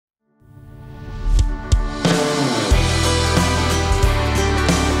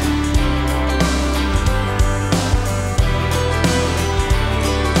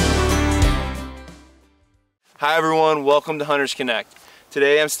Hi everyone, welcome to Hunters Connect.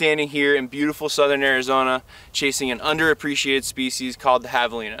 Today I'm standing here in beautiful southern Arizona chasing an underappreciated species called the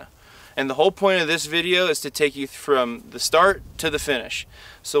Javelina. And the whole point of this video is to take you from the start to the finish.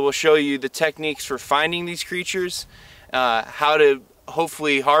 So we'll show you the techniques for finding these creatures, how to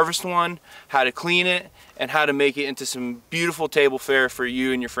hopefully harvest one, how to clean it, and how to make it into some beautiful table fare for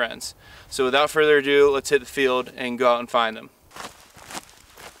you and your friends. So without further ado, let's hit the field and go out and find them.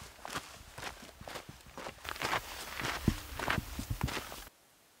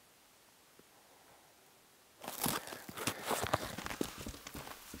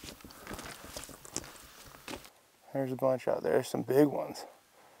 There's a bunch out there, some big ones.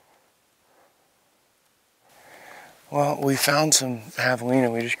 Well, we found some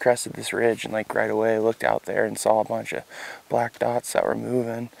javelina. We just crested this ridge and like right away looked out there and saw a bunch of black dots that were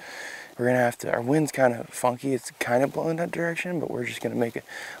moving. We're gonna have to, our wind's kind of funky. It's kind of blowing that direction, but we're just gonna make it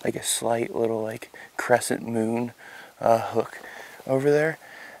like a slight little like crescent moon hook over there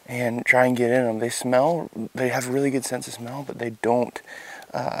and try and get in them. They smell, they have a really good sense of smell, but they don't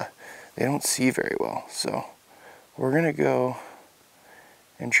see very well. So we're gonna go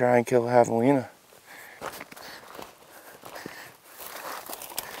and try and kill a javelina.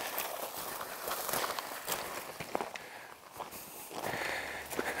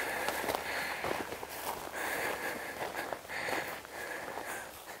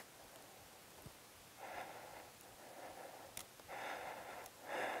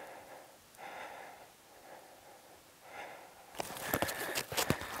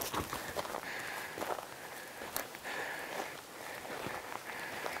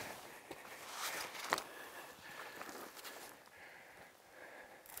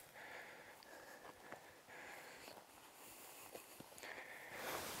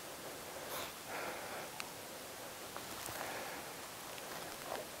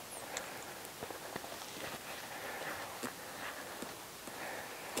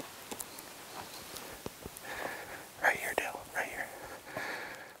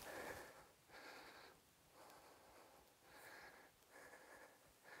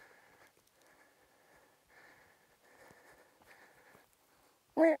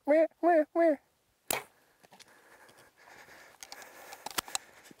 Where?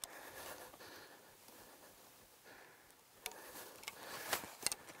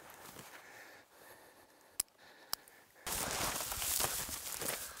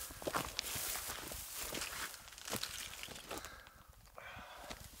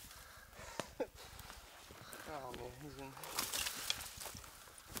 Oh man, he's in.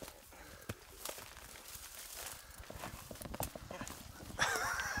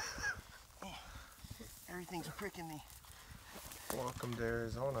 Everything's pricking me. Welcome to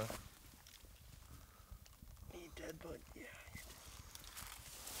Arizona. You dead bug? Yeah.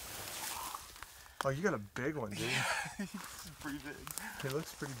 Oh, you got a big one, dude. He's pretty big. He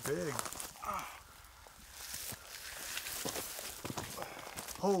looks pretty big.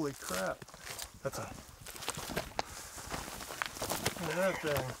 Holy crap. That's a... Look at that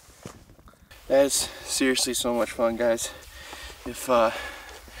thing. That is seriously so much fun, guys. If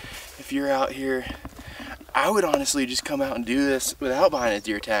you're out here, I would honestly just come out and do this without buying a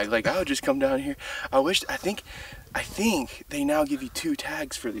deer tag. Like I would just come down here. I think they now give you 2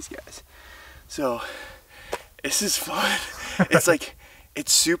 tags for these guys. So this is fun. It's like,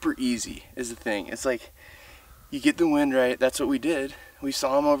 it's super easy is the thing. It's like, you get the wind right. That's what we did. We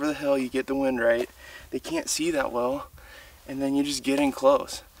saw them over the hill. You get the wind right. They can't see that well. And then you just get in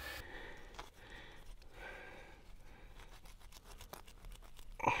close.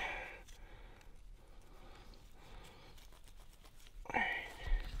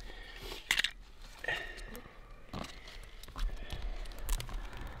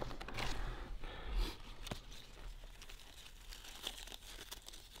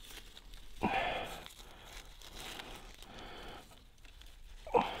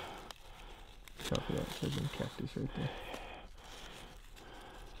 Copy that, there's a cactus right there.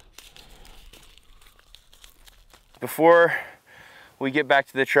 Before we get back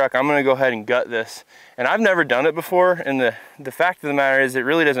to the truck, I'm gonna go ahead and gut this. And I've never done it before, and the fact of the matter is it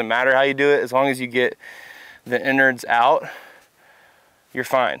really doesn't matter how you do it. As long as you get the innards out, you're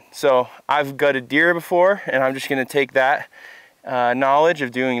fine. So I've gutted deer before, and I'm just gonna take that knowledge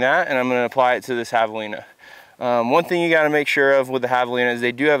of doing that and I'm gonna apply it to this javelina. One thing you gotta make sure of with the javelina is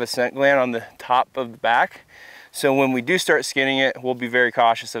they do have a scent gland on the top of the back. So when we do start skinning it, we'll be very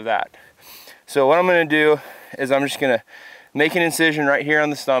cautious of that. So what I'm gonna do is I'm just gonna make an incision right here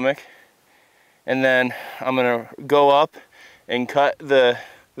on the stomach, and then I'm gonna go up and cut the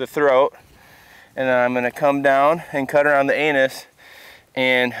throat, and then I'm gonna come down and cut around the anus,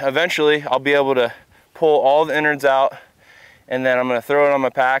 and eventually I'll be able to pull all the innards out, and then I'm gonna throw it on my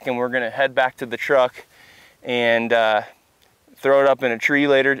pack, and we're gonna head back to the truck and throw it up in a tree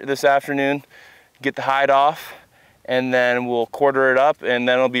later this afternoon, get the hide off, and then we'll quarter it up, and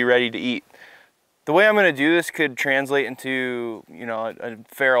then it'll be ready to eat. The way I'm gonna do this could translate into, you know, a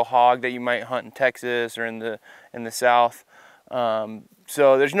feral hog that you might hunt in Texas or in the South.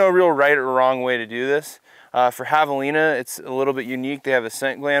 So there's no real right or wrong way to do this. For Javelina, it's a little bit unique. They have a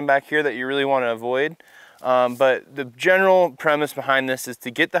scent gland back here that you really want to avoid. But the general premise behind this is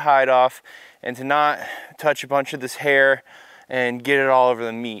to get the hide off and to not touch a bunch of this hair and get it all over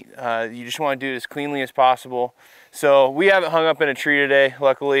the meat. You just want to do it as cleanly as possible. So we have it hung up in a tree today,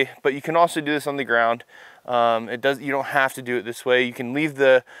 luckily, but you can also do this on the ground. You don't have to do it this way. You can leave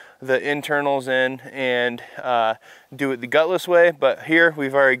the internals in and do it the gutless way, but here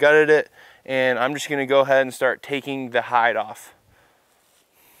we've already gutted it, and I'm just gonna go ahead and start taking the hide off.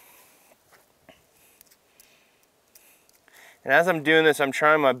 And as I'm doing this, I'm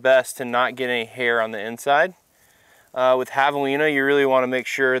trying my best to not get any hair on the inside. With Javelina, you really want to make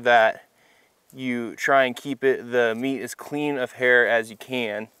sure that you try and keep the meat as clean of hair as you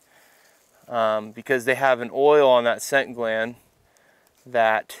can, because they have an oil on that scent gland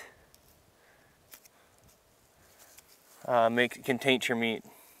that can taint your meat.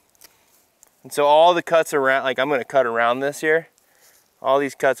 And so all the cuts around, like I'm going to cut around this here, all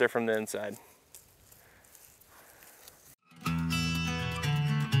these cuts are from the inside.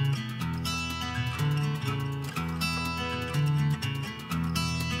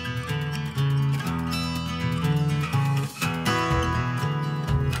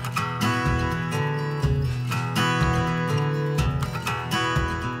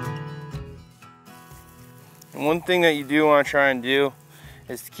 And one thing that you do want to try and do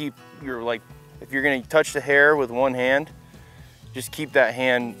is to keep your, like, if you're going to touch the hair with one hand, just keep that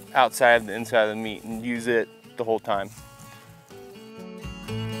hand outside the inside of the meat and use it the whole time.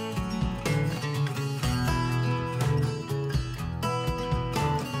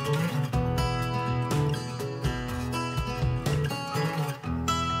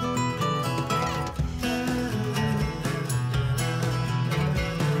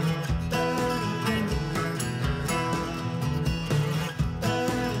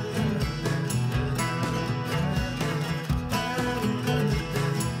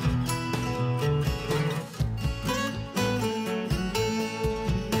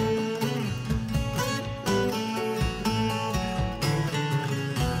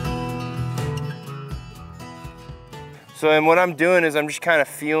 So, and what I'm doing is I'm just kind of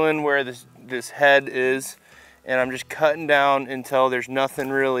feeling where this head is, and I'm just cutting down until there's nothing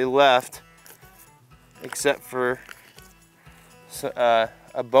really left except for a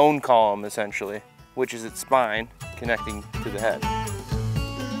bone column, essentially, which is its spine connecting to the head.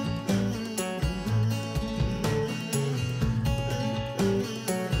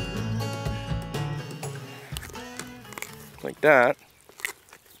 Like that.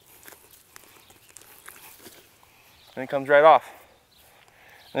 And it comes right off.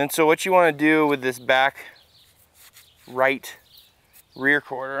 And so what you want to do with this back right rear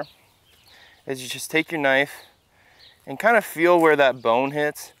quarter is you just take your knife and kind of feel where that bone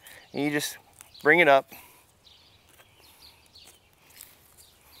hits, and you just bring it up.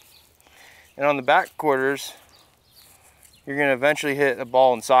 And on the back quarters, you're going to eventually hit a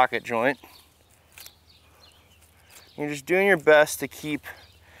ball and socket joint. You're just doing your best to keep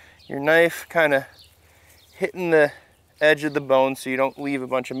your knife kind of hitting the edge of the bone so you don't leave a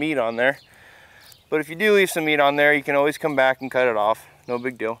bunch of meat on there. But if you do leave some meat on there, you can always come back and cut it off. No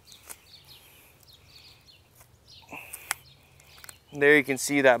big deal. And there you can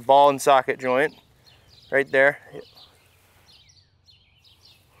see that ball and socket joint right there.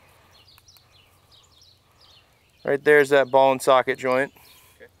 Right there's that ball and socket joint.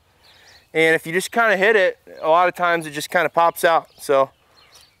 Okay. And if you just kind of hit it, a lot of times it just kind of pops out. So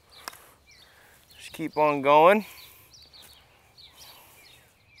just keep on going.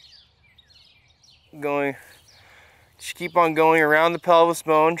 Just keep on going around the pelvis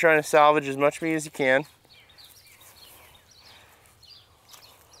bone, trying to salvage as much meat as you can.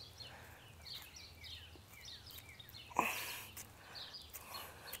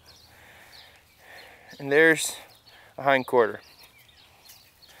 And there's a hind quarter.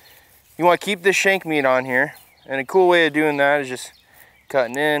 You want to keep this shank meat on here, and a cool way of doing that is just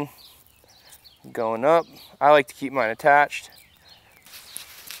cutting in, going up. I like to keep mine attached.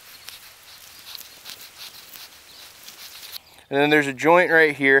 And then there's a joint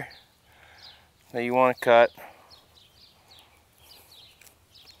right here that you want to cut.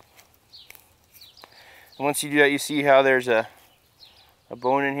 And once you do that, you see how there's a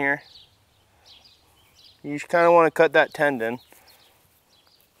bone in here. You just kind of want to cut that tendon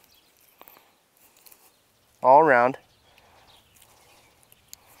all around.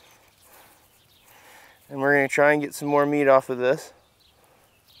 And we're going to try and get some more meat off of this.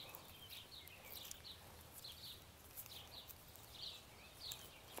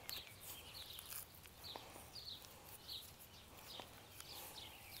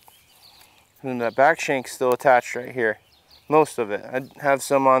 And then that back shank's still attached right here. Most of it. I have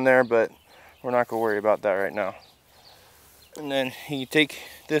some on there, but we're not going to worry about that right now. And then you take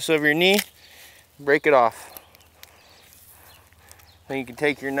this over your knee, break it off. Then you can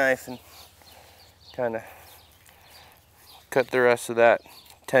take your knife and kind of cut the rest of that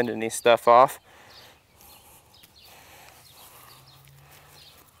tendony stuff off.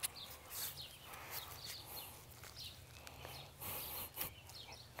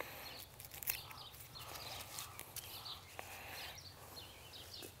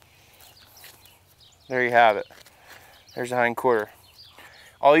 There you have it. There's the hind quarter.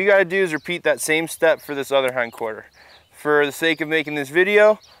 All you gotta do is repeat that same step for this other hind quarter. For the sake of making this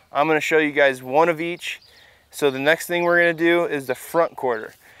video, I'm gonna show you guys one of each. So the next thing we're gonna do is the front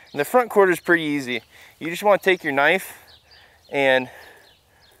quarter. And the front quarter is pretty easy. You just wanna take your knife and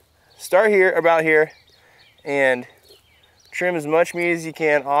start here, about here, and trim as much meat as you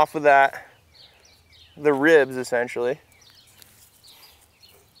can off of that, the ribs essentially.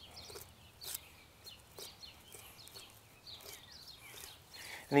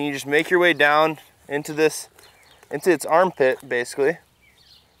 And then you just make your way down into this, into its armpit basically.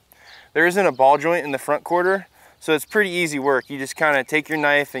 There isn't a ball joint in the front quarter, so it's pretty easy work. You just kind of take your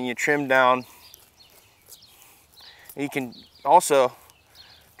knife and you trim down. And you can also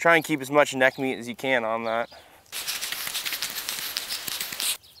try and keep as much neck meat as you can on that.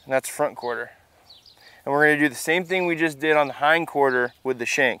 And that's front quarter. And we're gonna do the same thing we just did on the hind quarter with the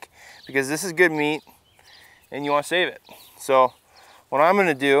shank, because this is good meat and you wanna save it. So what I'm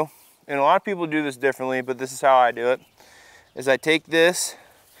gonna do, and a lot of people do this differently, but this is how I do it, is I take this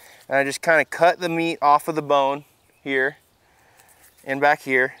and I just kind of cut the meat off of the bone here and back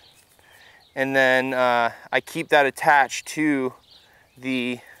here, and then I keep that attached to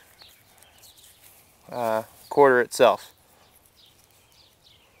the quarter itself.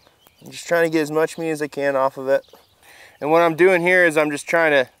 I'm just trying to get as much meat as I can off of it. And what I'm doing here is I'm just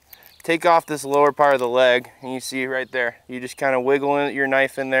trying to take off this lower part of the leg, and you see right there, you just kind of wiggle your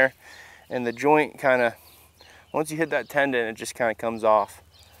knife in there, and the joint kind of, once you hit that tendon, it just kind of comes off.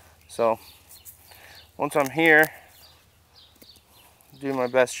 So once I'm here, do my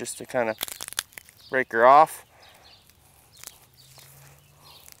best just to kind of break her off.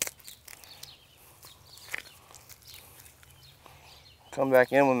 Come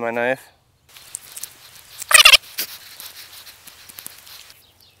back in with my knife.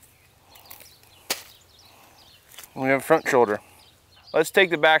 We have a front shoulder. Let's take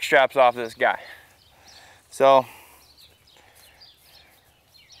the back straps off this guy. So I'm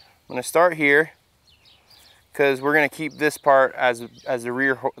gonna start here because we're gonna keep this part as the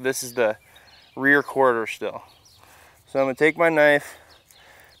rear. This is the rear quarter still. So I'm gonna take my knife.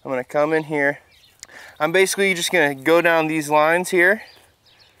 I'm gonna come in here. I'm basically just gonna go down these lines here,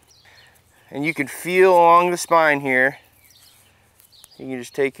 and you can feel along the spine here. You can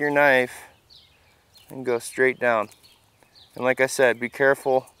just take your knife and go straight down. And like I said, be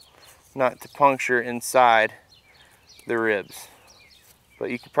careful not to puncture inside the ribs.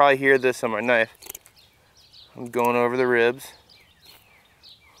 But you can probably hear this on my knife. I'm going over the ribs.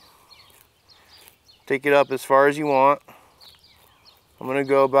 Take it up as far as you want. I'm gonna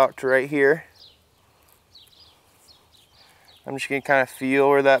go about to right here. I'm just gonna kind of feel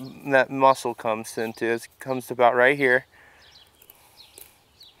where that muscle comes into. It comes to about right here.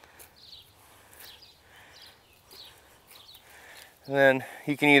 And then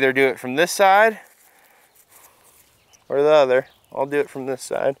you can either do it from this side or the other. I'll do it from this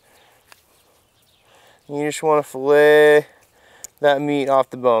side. And you just want to fillet that meat off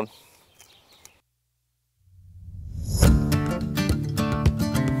the bone.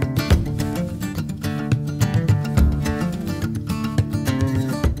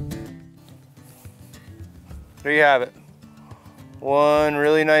 There you have it. One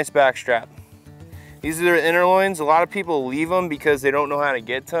really nice back strap. These are the inner loins. A lot of people leave them because they don't know how to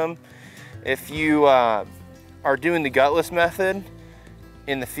get to them. If you are doing the gutless method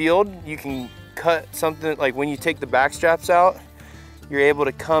in the field, you can cut something, like when you take the back straps out, you're able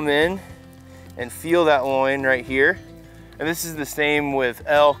to come in and feel that loin right here. And this is the same with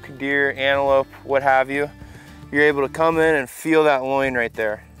elk, deer, antelope, what have you. You're able to come in and feel that loin right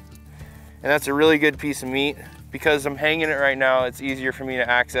there. And that's a really good piece of meat. Because I'm hanging it right now, it's easier for me to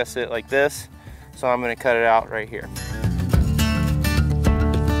access it like this. So I'm gonna cut it out right here.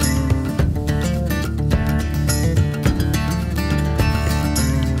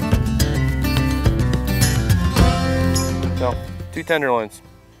 So, 2 tenderloins,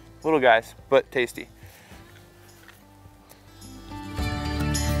 little guys, but tasty.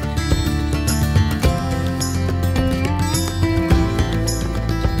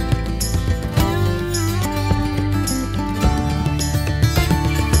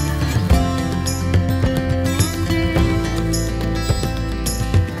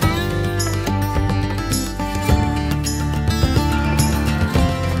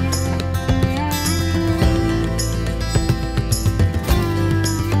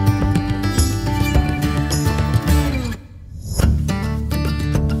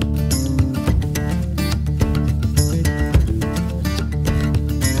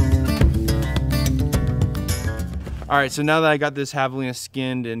 All right, so now that I got this javelina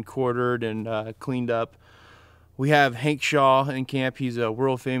skinned and quartered and cleaned up, we have Hank Shaw in camp. He's a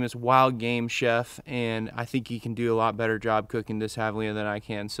world famous wild game chef, and I think he can do a lot better job cooking this javelina than I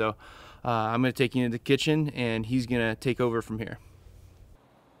can. So I'm gonna take you into the kitchen and he's gonna take over from here.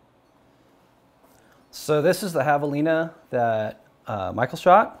 So this is the javelina that Michael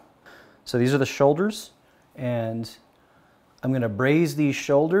shot. So these are the shoulders, and I'm gonna braise these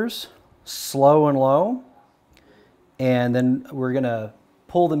shoulders slow and low. And then we're gonna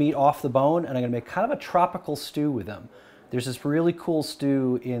pull the meat off the bone, and I'm gonna make kind of a tropical stew with them. There's this really cool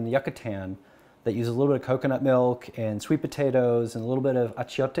stew in the Yucatan that uses a little bit of coconut milk and sweet potatoes and a little bit of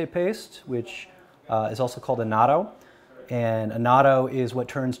achiote paste, which is also called annatto. And annatto is what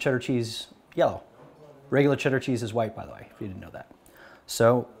turns cheddar cheese yellow. Regular cheddar cheese is white, by the way, if you didn't know that.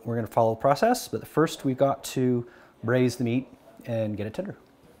 So we're gonna follow the process, but first we've got to braise the meat and get it tender.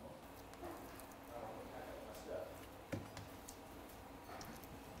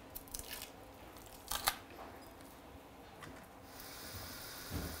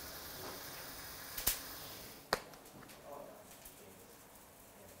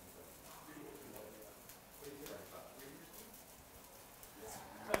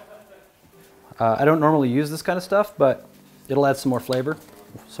 I don't normally use this kind of stuff, but it'll add some more flavor,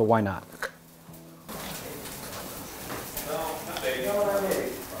 so why not?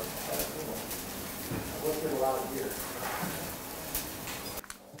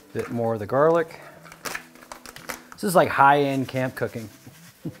 Bit more of the garlic. This is like high-end camp cooking.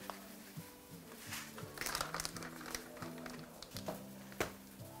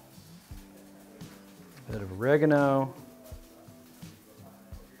 Bit of oregano.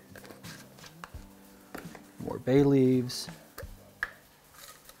 More bay leaves.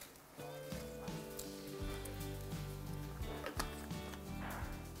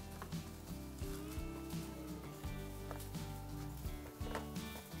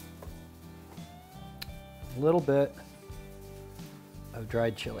 A little bit of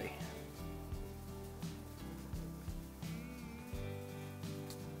dried chili.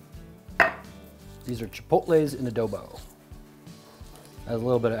 These are chipotles in adobo. Adds a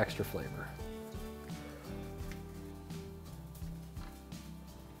little bit of extra flavor.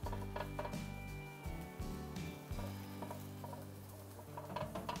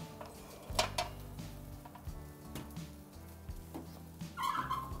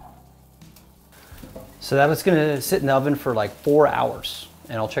 So that is gonna sit in the oven for like 4 hours,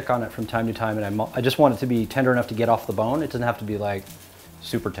 and I'll check on it from time to time, and I just want it to be tender enough to get off the bone. It doesn't have to be like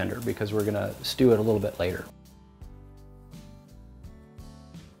super tender because we're gonna stew it a little bit later.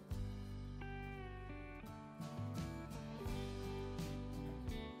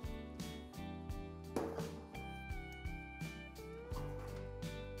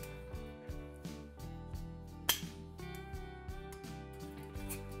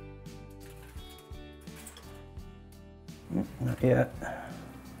 Not yet.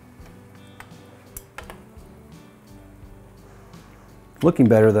 Looking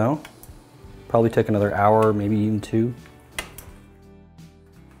better though. Probably take another hour, maybe even 2.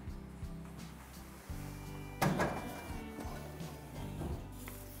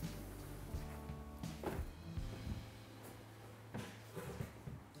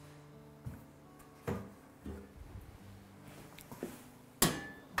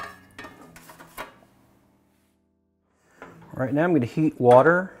 Right now I'm going to heat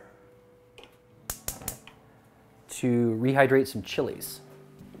water to rehydrate some chilies.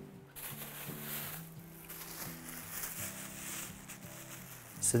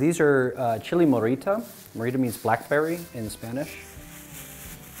 So these are chili morita. Morita means blackberry in Spanish.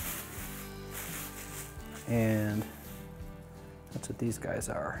 And that's what these guys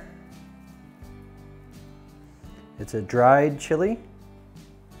are. It's a dried chili.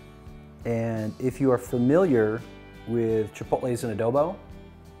 And if you are familiar with chipotles and adobo,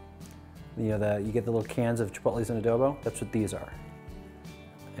 you know, you get the little cans of chipotles and adobo, that's what these are.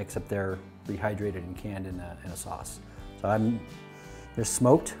 Except they're rehydrated and canned in a sauce. So they're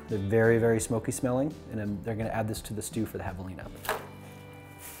smoked, they're very, very smoky smelling, and they're gonna add this to the stew for the javelina.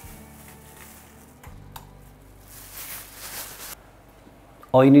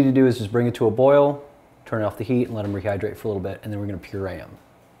 All you need to do is just bring it to a boil, turn off the heat, and let them rehydrate for a little bit, and then we're gonna puree them.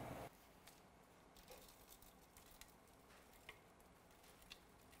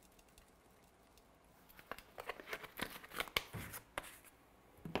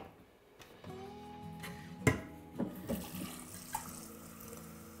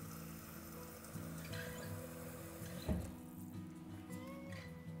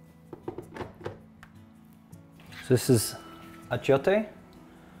 So this is achiote.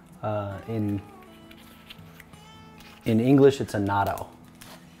 In English, it's annatto.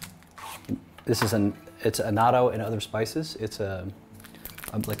 It's annatto and other spices. It's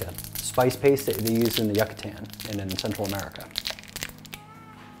like a spice paste that they use in the Yucatan and in Central America.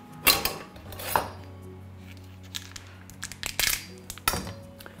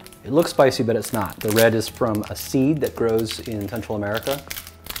 It looks spicy, but it's not. The red is from a seed that grows in Central America,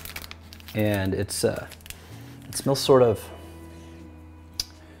 and it smells sort of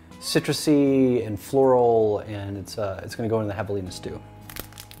citrusy and floral, and it's going to go in the javelina stew.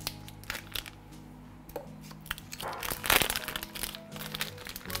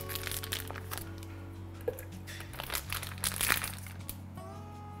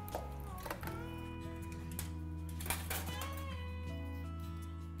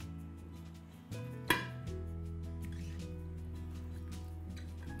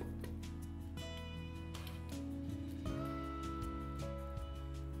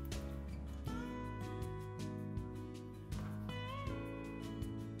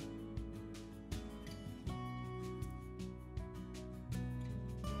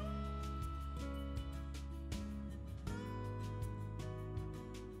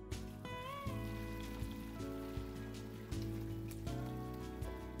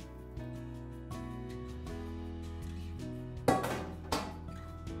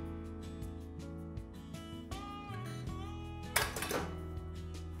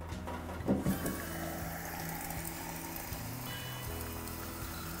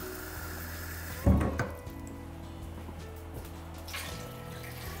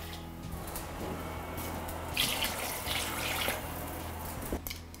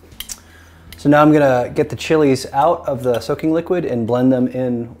 So now I'm gonna get the chilies out of the soaking liquid and blend them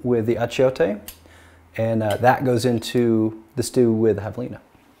in with the achiote, and that goes into the stew with javelina.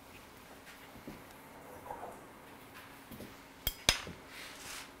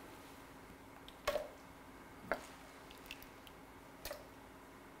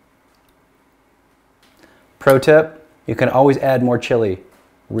 Pro tip, you can always add more chili.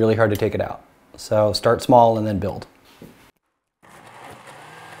 Really hard to take it out. So start small and then build.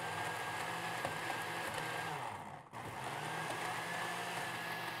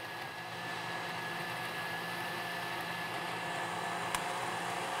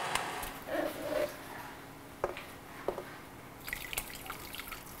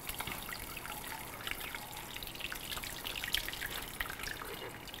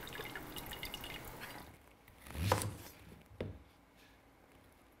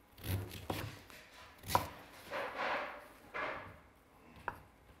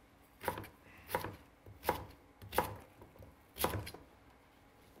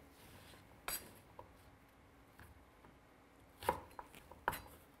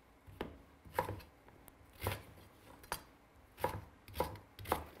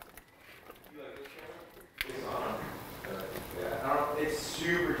 It's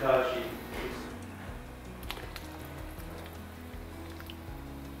super touchy.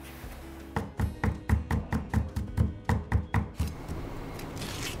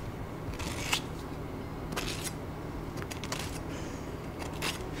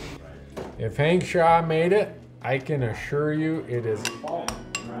 If Hank Shaw made it, I can assure you it is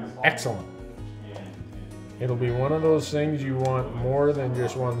excellent. It'll be one of those things you want more than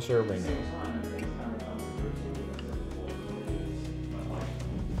just one serving.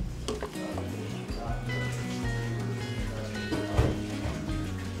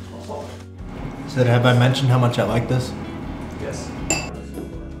 So have I mentioned how much I like this? Yes.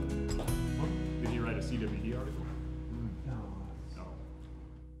 Did you write a CWD article? No.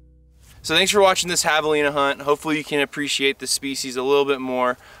 So thanks for watching this Javelina hunt. Hopefully you can appreciate the species a little bit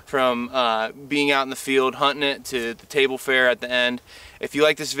more from being out in the field, hunting it, to the table fare at the end. If you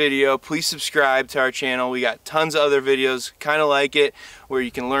like this video, please subscribe to our channel. We got tons of other videos kind of like it where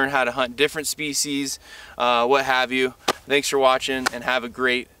you can learn how to hunt different species, what have you. Thanks for watching and have a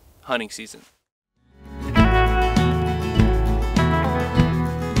great hunting season.